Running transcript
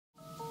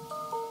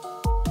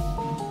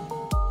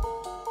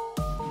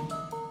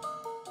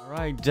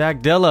Right,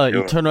 Jack Della,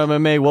 Doing? Eternal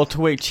MMA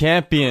welterweight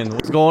champion.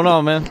 What's going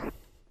on, man?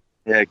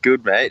 Yeah,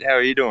 good mate. How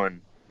are you doing?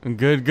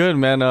 Good, good,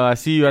 man. I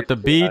see you at the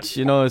beach.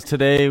 It's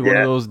today one of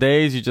Yeah, those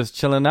days you just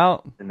chilling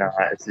out. no,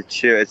 it's a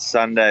chill. It's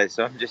Sunday,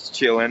 so I'm just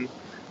chilling.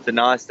 It's a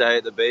nice day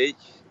at the beach.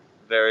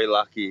 Very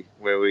lucky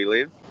where we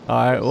live. All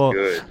right. It's Well,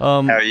 good.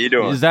 How are you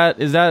doing? is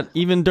that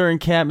even during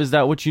camp? Is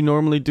that what you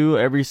normally do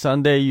every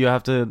Sunday? You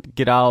have to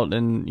get out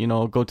and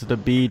go to the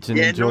beach and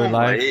Yeah, enjoy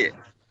life. normally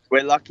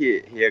we're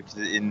lucky here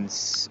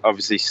because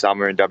obviously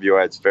summer in WA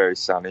it's very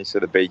sunny, so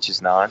the beach is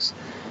nice.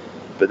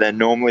 But then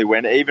normally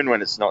even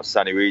when it's not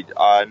sunny,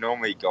 I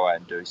normally go out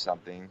and do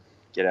something,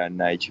 get out in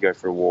nature, go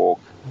for a walk,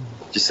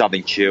 just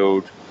something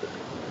chilled,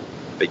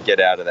 but get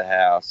out of the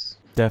house.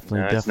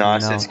 Definitely, It's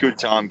definitely. nice. It's a good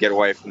time, get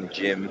away from the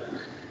gym.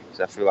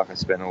 Because I feel like I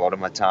spend a lot of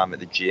my time at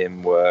the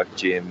gym, work.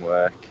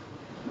 So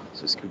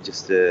it's good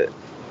just to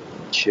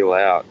chill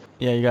out.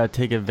 Yeah, you gotta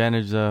take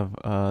advantage of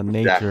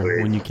nature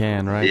Exactly. when you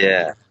can, right?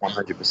 Yeah,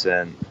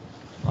 100%.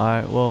 All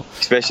right. Well,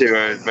 Especially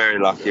we're very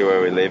lucky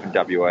where we live in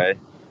WA.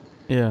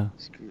 yeah.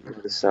 It's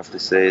good stuff to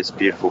see. It's a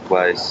beautiful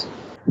place.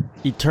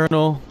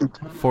 Eternal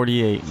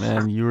 48,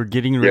 man. You were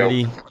getting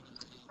ready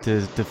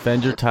to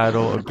defend your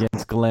title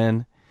against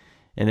Glenn,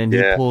 and then he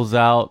Yeah. pulls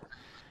out.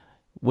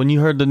 When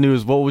you heard the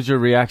news, what was your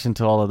reaction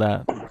to all of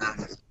that?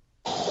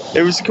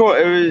 It was cool.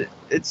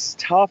 It's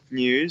tough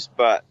news,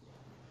 but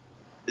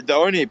the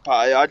only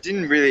part I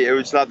didn't really. It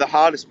was like the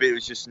hardest bit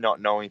was just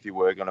not knowing if you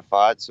were going to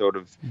fight.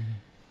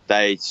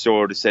 They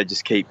sort of said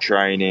just keep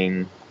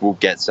training. We'll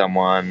get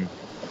someone.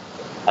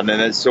 And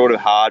then it's sort of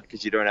hard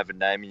because you don't have a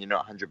name and you're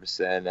not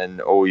 100%,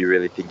 and all you're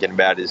really thinking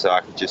about is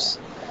I could just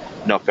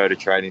not go to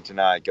training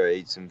tonight, go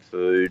eat some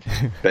food.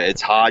 But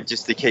it's hard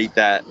just to keep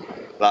that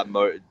like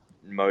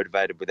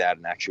motivated without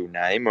an actual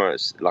name or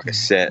it's like a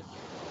set.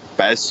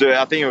 But so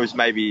I think it was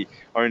maybe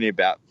only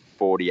about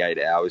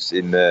 48 hours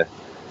in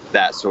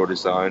that sort of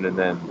zone, and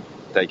then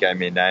they gave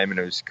me a name and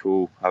it was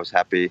cool. I was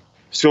happy.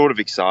 Sort of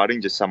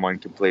exciting, just someone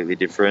completely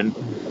different.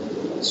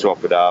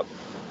 Swap it up.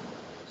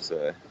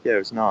 So yeah, it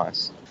was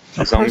nice.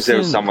 As long as there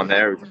was someone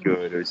there, it was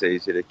good. It was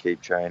easy to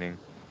keep training.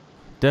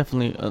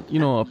 Definitely,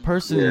 a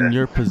person in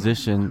your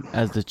position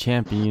as the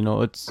champion,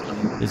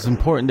 it's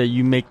important that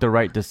you make the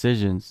right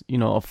decisions.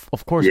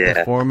 Of course,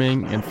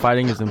 performing and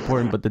fighting is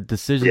important, but the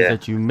decisions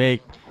that you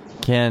make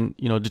can,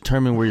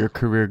 determine where your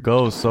career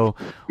goes. So,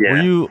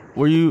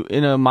 were you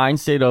in a mind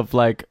state of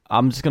like,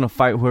 I'm just gonna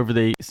fight whoever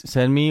they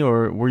send me,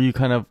 or were you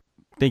kind of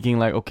thinking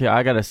like, okay,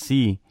 I gotta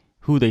see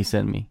who they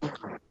send me?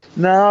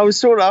 No, I was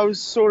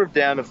sort of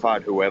down to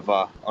fight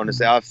whoever.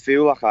 Honestly, I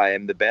feel like I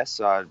am the best.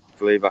 So I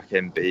believe I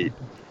can beat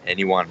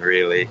anyone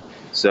really.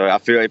 So I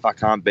feel if I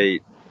can't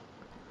beat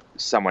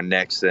someone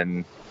next,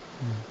 then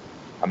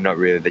I'm not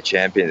really the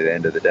champion at the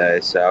end of the day.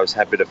 So I was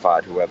happy to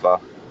fight whoever.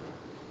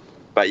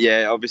 But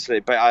yeah,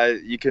 obviously,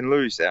 you can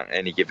lose on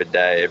any given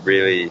day. It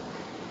really,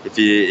 if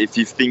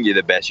you think you're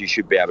the best, you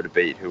should be able to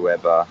beat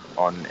whoever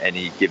on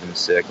any given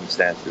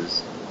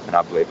circumstances. And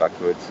I believe I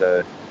could.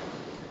 So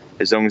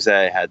as long as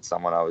they had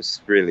someone, I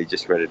was really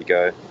just ready to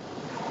go.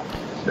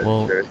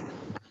 Well,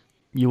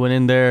 you went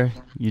in there,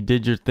 you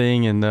did your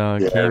thing, and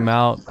came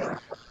out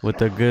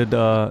with a good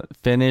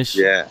finish.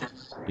 Yeah.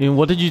 And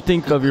what did you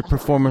think of your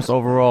performance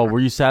overall? Were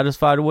you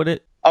satisfied with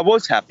it? I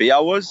was happy. I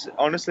was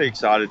honestly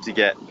excited to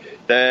get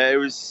there.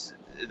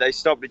 They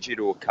stopped it due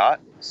to a cut,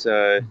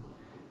 so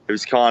it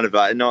was kind of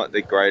not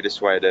the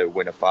greatest way to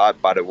win a fight,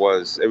 but I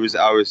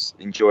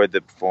enjoyed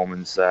the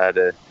performance. I had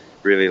to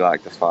really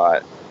like the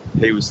fight.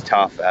 He was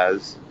tough he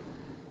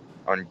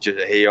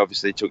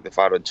obviously took the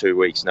fight on 2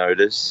 weeks'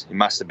 notice. He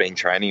must have been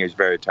training. He was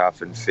very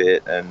tough and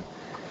fit, and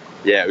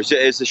yeah,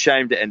 it's a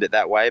shame to end it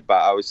that way.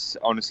 But I was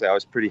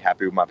pretty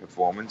happy with my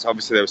performance.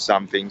 Obviously, there were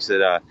some things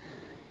that I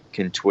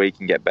can tweak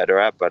and get better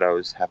at, but I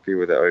was happy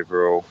with it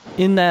overall.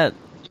 In that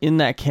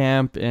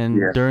camp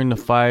and during the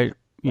fight,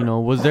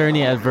 was there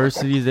any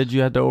adversities that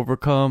you had to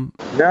overcome?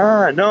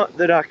 No, not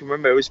that I can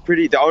remember. It was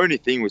the only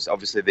thing was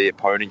obviously the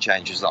opponent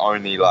change was the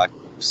only like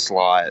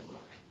slight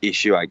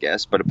issue, I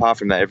guess. But apart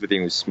from that,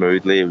 everything was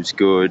smoothly. It was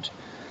good.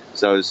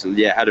 So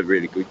had a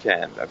really good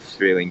camp. I was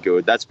feeling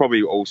good. That's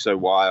probably also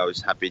why I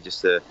was happy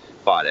just to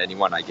fight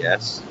anyone, I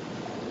guess.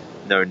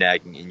 No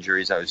nagging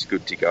injuries. I was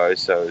good to go.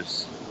 So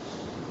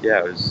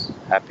I was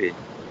happy.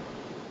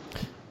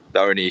 The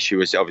only issue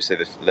was obviously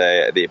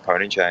the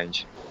opponent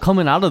change.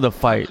 Coming out of the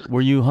fight,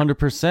 were you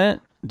 100%?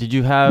 Did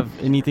you have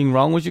anything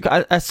wrong with you?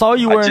 I saw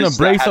you wearing a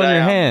brace on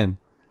your hand.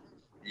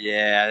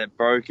 Yeah,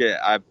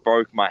 I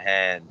broke my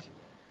hand.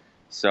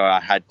 So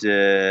I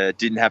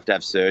didn't have to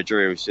have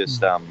surgery. It was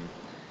just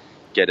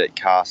get it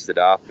casted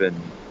up, and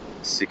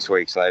 6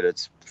 weeks later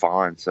it's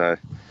fine. So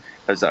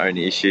that was the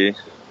only issue.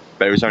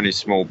 But it was only a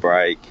small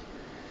break,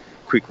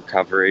 quick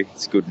recovery.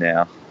 It's good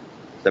now.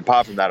 So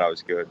apart from that, I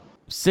was good.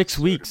 6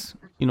 weeks.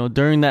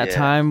 During that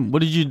time,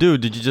 what did you do?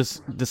 Did you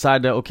just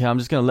decide that, okay, I'm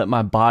just going to let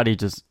my body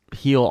just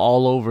heal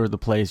all over the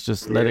place,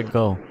 just let it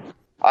go?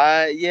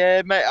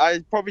 Mate,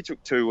 I probably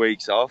took 2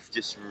 weeks off,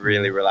 just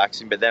really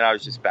relaxing. But then I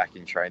was just back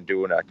in train,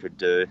 doing what I could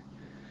do,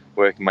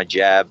 working my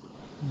jab.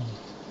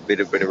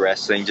 little bit of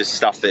wrestling, just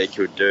stuff that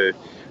you could do.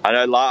 I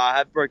know, like, I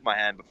have broke my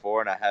hand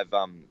before, and I have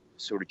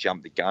sort of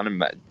jumped the gun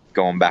and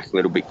gone back a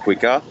little bit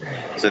quicker.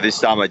 So this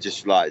time I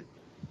just like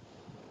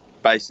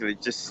basically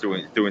just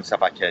doing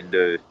stuff I can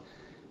do,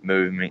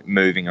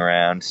 moving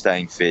around,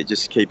 staying fit,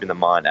 just keeping the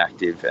mind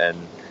active and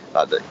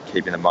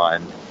keeping the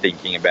mind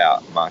thinking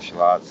about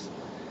martial arts.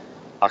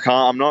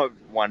 I'm not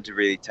one to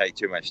really take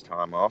too much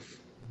time off.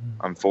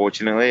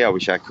 Unfortunately, I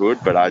wish I could,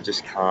 but I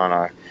just can't.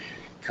 I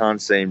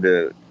can't seem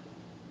to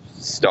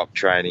stop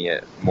training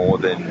it more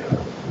than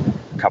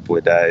a couple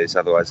of days.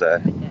 Otherwise,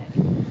 I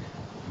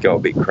go a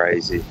bit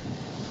crazy.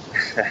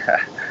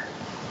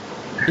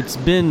 It's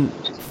been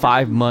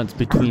 5 months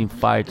between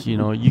fights. You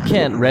know, you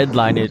can't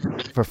redline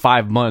it for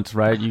 5 months,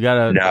 right? You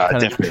gotta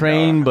kind of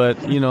train, but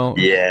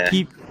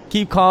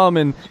keep calm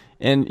and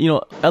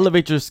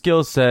elevate your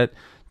skill set.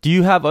 Do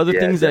you have other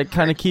things that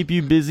kind of keep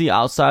you busy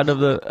outside of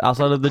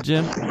the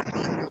gym?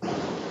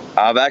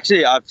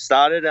 I've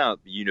started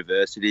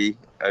university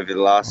over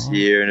the last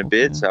year and a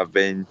bit, so I've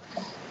been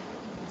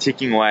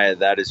ticking away at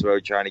that as well,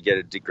 trying to get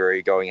a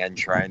degree going and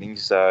training.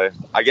 So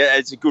I guess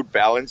it's a good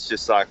balance,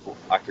 just like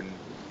I can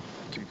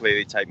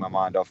completely take my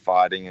mind off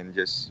fighting and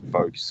just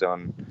focus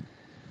on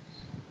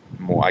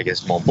more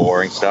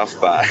boring stuff.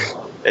 But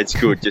it's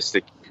good just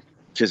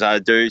because I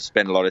do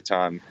spend a lot of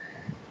time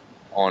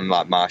on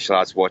like martial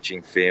arts,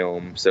 watching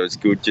film, so it's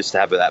good just to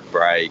have that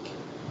break.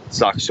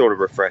 It's like sort of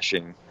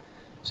refreshing.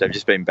 So I've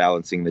just been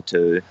balancing the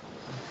two.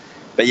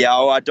 But yeah,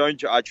 I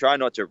try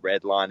not to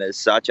redline as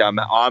such. I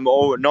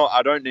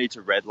don't need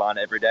to redline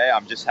every day.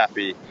 I'm just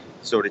happy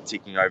sort of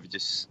ticking over.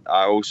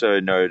 I also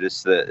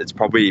notice that it's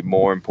probably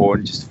more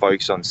important just to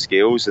focus on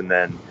skills, and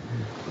then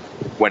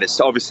when it's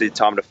obviously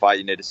time to fight,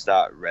 you need to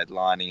start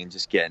redlining and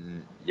just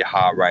getting your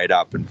heart rate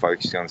up and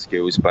focusing on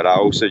skills. But I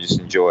also just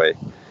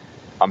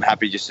I'm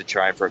happy just to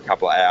train for a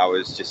couple of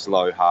hours, just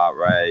low heart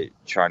rate,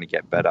 trying to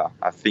get better.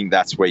 I think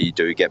that's where you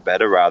do get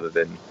better rather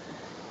than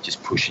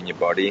just pushing your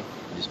body,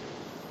 just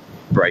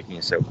breaking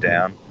yourself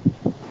down.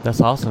 That's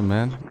awesome,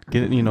 man.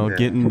 Getting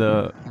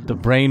the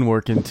brain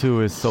working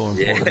too is so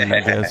important,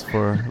 I guess,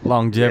 for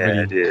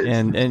longevity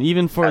and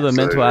even for the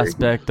mental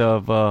aspect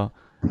of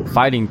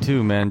fighting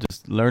too, man.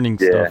 Just learning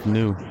stuff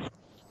new.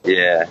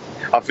 Yeah,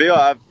 I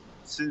feel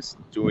since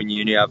doing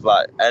uni,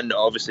 and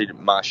obviously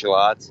martial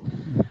arts,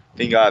 I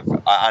think I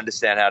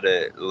understand how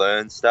to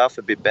learn stuff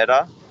a bit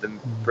better than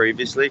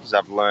previously, because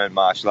I've learned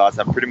martial arts.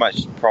 I've pretty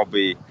much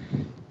probably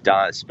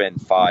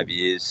spent 5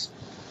 years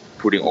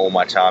putting all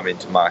my time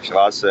into martial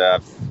arts, so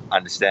I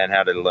understand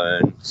how to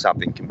learn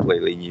something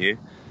completely new.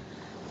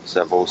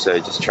 So I've also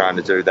just trying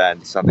to do that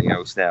into something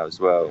else now as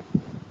well.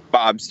 But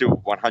I'm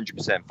still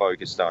 100%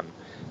 focused on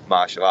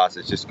martial arts.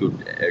 It's just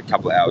good a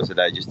couple of hours a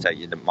day, just take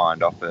your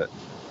mind off it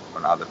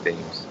on other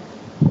things.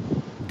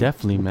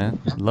 Definitely, man.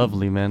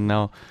 Lovely, man.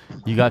 Now,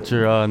 you got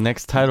your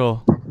next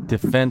title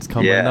defense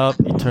coming up,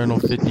 Eternal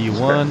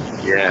 51.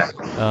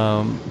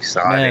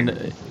 Exciting.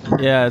 Man,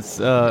 it's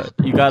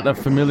you got a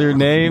familiar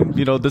name.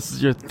 You know, this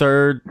is your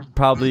third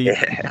probably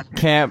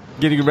camp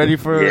getting ready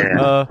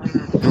for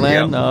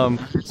Glenn.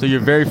 So you're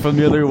very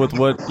familiar with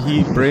what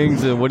he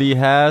brings and what he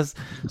has.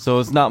 So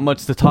it's not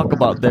much to talk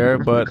about there.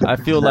 But I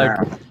feel like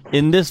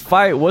in this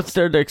fight, what's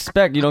there to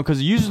expect? You know,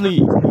 because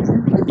usually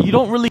you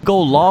don't really go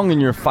long in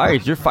your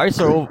fights. Your fights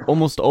are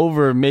almost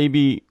over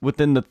maybe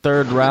within the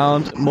third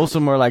round. Most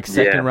of them are like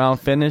second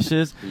round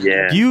finishes.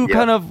 Do you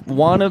kind of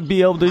want to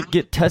be able to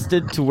get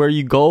tested to where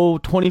you go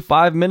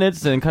 25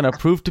 minutes and kind of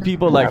prove to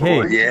people like,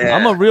 hey,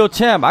 I'm a real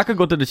champ. I could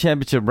go to the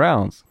championship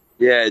rounds.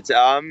 Yeah,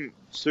 I'm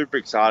super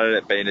excited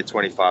at being a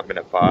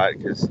 25-minute fight,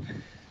 because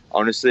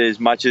honestly, as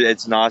much as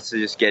it's nice to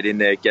just get in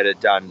there, get it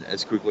done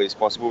as quickly as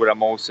possible, but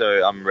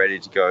I'm ready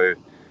to go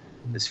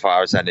as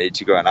far as I need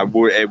to go, and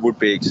it would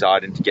be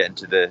exciting to get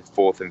into the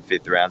 4th and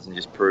 5th rounds and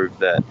just prove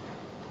that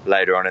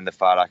later on in the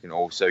fight I can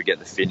also get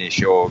the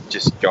finish or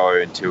just go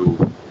until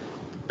the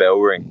bell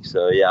rings.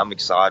 So yeah, I'm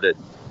excited.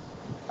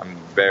 I'm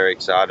very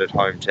excited.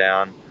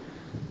 Hometown,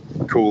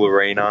 cool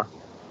arena,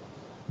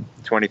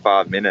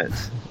 25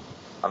 minutes.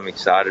 I'm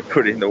excited.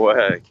 Put in the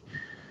work.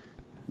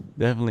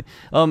 Definitely.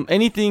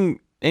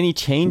 Any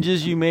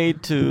changes you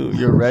made to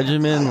your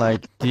regimen?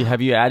 Like,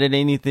 have you added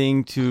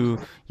anything to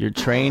your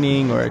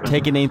training or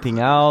taken anything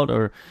out,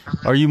 or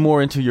are you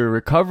more into your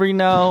recovery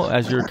now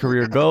as your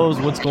career goes?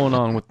 What's going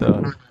on with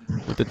the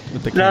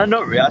camp? No,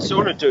 not really. I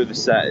sort of do the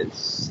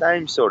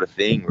same sort of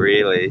thing,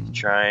 really.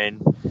 Train,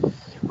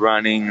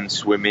 running and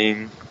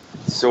swimming.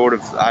 Sort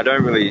of. I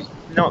don't really,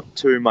 not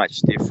too much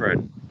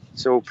different.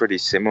 It's all pretty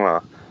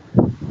similar.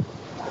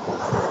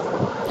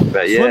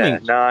 But yeah,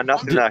 swimming. No,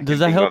 nothing. Does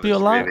that help you a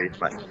lot? Really,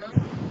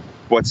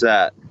 what's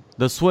that?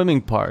 The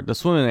swimming part, the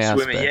swimming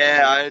aspect.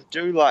 Yeah, I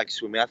do like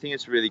swimming. I think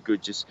it's really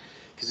good just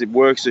because it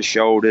works the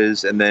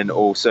shoulders, and then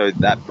also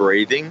that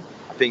breathing.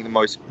 I think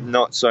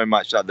not so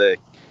much like the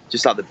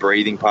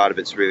breathing part of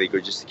it's really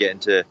good, just to get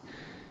into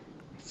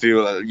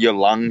feel your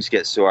lungs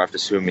get sore after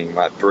swimming.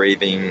 Like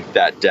breathing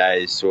that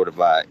day is sort of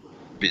like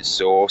a bit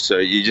sore, so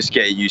you just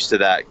get used to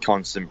that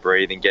constant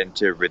breathing, get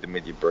into a rhythm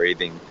with your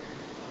breathing.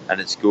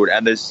 and it's good.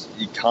 And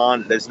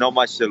there's not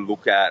much to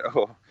look at.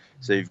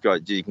 So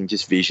you can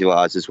just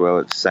visualize as well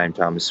at the same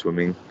time as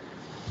swimming.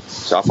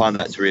 So I find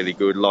that's really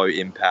good. Low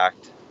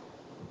impact.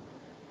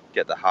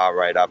 Get the heart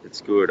rate up.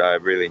 It's good. I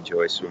really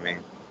enjoy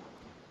swimming.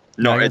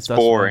 It's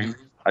boring.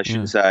 I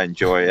shouldn't say I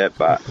enjoy it,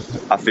 but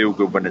I feel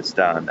good when it's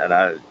done, and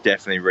I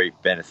definitely reap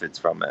benefits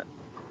from it.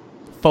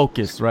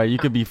 Focused, right? You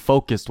could be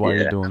focused while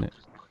you're doing it.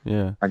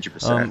 Yeah,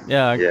 100%.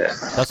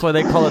 That's why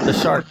they call it the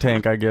Shark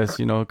Tank, I guess.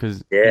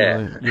 Because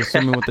you're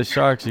swimming with the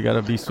sharks. You got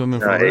to be swimming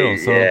for real.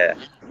 So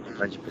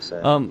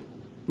 100%.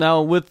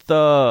 Now with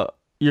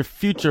your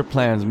future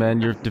plans,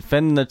 man, you're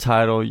defending the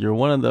title. You're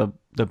one of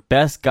the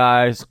best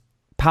guys,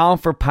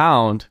 pound for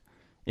pound,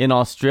 in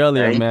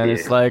Australia, man.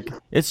 It's like,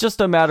 it's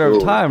just a matter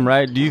of time,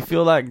 right? Do you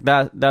feel like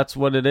that's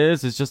what it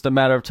is? It's just a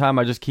matter of time.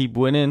 I just keep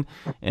winning,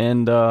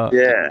 and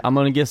I'm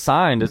gonna get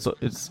signed.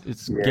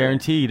 It's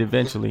guaranteed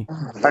eventually.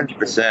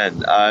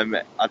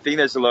 100%. I think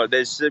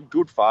there's some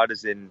good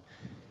fighters in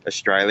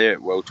Australia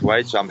at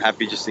welterweight, so I'm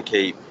happy just to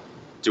keep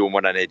doing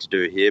what I need to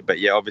do here. But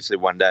yeah, obviously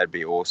one day it'd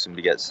be awesome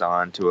to get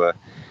signed to a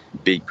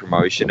big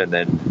promotion and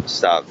then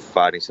start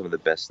fighting some of the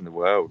best in the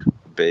world.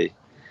 It'd be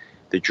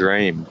the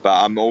dream.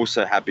 But I'm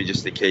also happy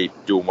just to keep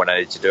doing what I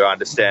need to do. I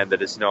understand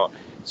that it's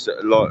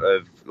a lot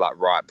of like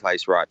right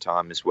place, right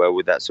time as well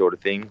with that sort of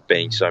thing,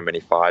 being so many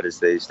fighters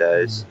these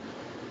days.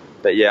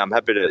 But yeah, I'm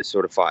happy to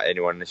sort of fight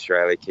anyone in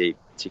Australia, keep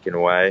ticking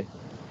away,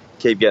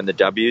 keep getting the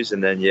W's,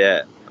 and then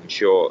I'm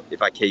sure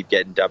if I keep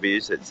getting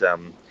W's, it's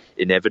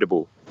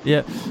inevitable.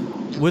 Yeah,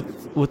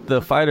 with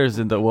the fighters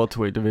in the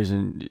welterweight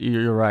division,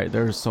 you're right.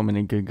 There's so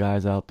many good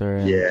guys out there,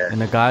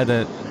 and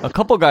a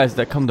couple guys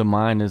that come to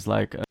mind is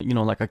like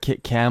like a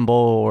Kit Campbell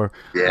or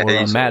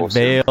a Matt awesome.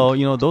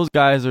 Vale. Those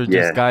guys are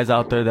just guys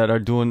out there that are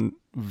doing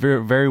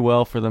very, very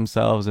well for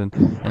themselves, and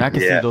I can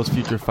see those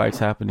future fights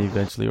happen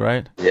eventually,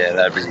 right? Yeah,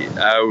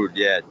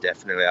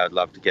 definitely. I'd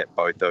love to get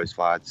both those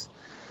fights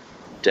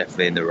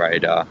definitely in the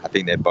radar. I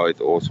think they're both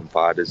awesome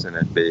fighters, and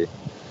it'd be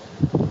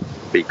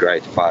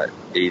great to fight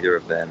either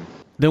of them.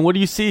 Then what do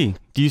you see?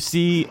 Do you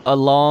see a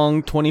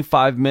long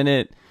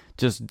 25-minute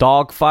just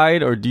dog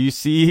fight, or do you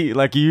see,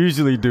 like you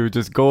usually do,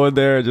 just go in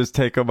there and just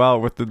take them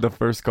out within the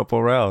first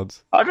couple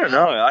rounds? I don't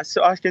know.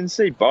 I can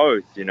see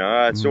both,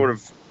 I sort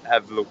of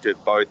have looked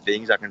at both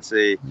things. I can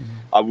see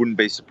I wouldn't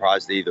be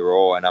surprised either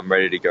or, and I'm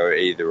ready to go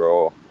either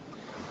or.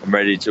 I'm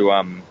ready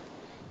to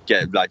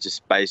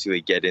just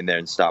basically get in there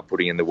and start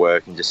putting in the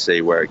work and just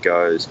see where it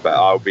goes. But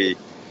I'll be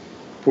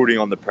putting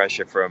on the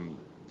pressure from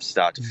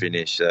start to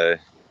finish. So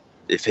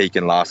if he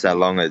can last that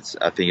long, I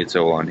think it's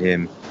all on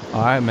him.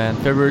 All right, man.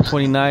 February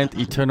 29th,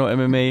 Eternal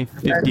MMA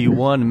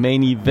 51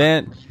 main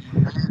event.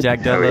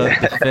 Jack Della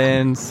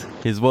defends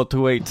his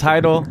welterweight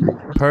title.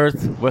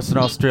 Perth, Western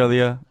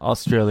Australia.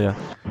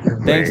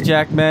 Thanks,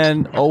 Jack,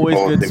 man. Always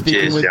good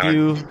speaking with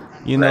you.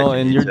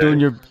 And you're doing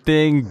your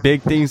thing.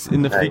 Big things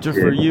in the future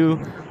for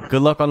you.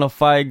 Good luck on the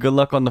fight. Good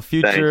luck on the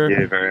future. Thank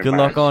you very much. Good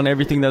luck on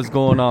everything that's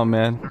going on,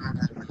 man.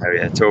 Oh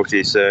yeah. Talk to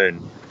you soon.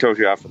 Talk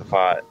to you after the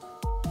fight.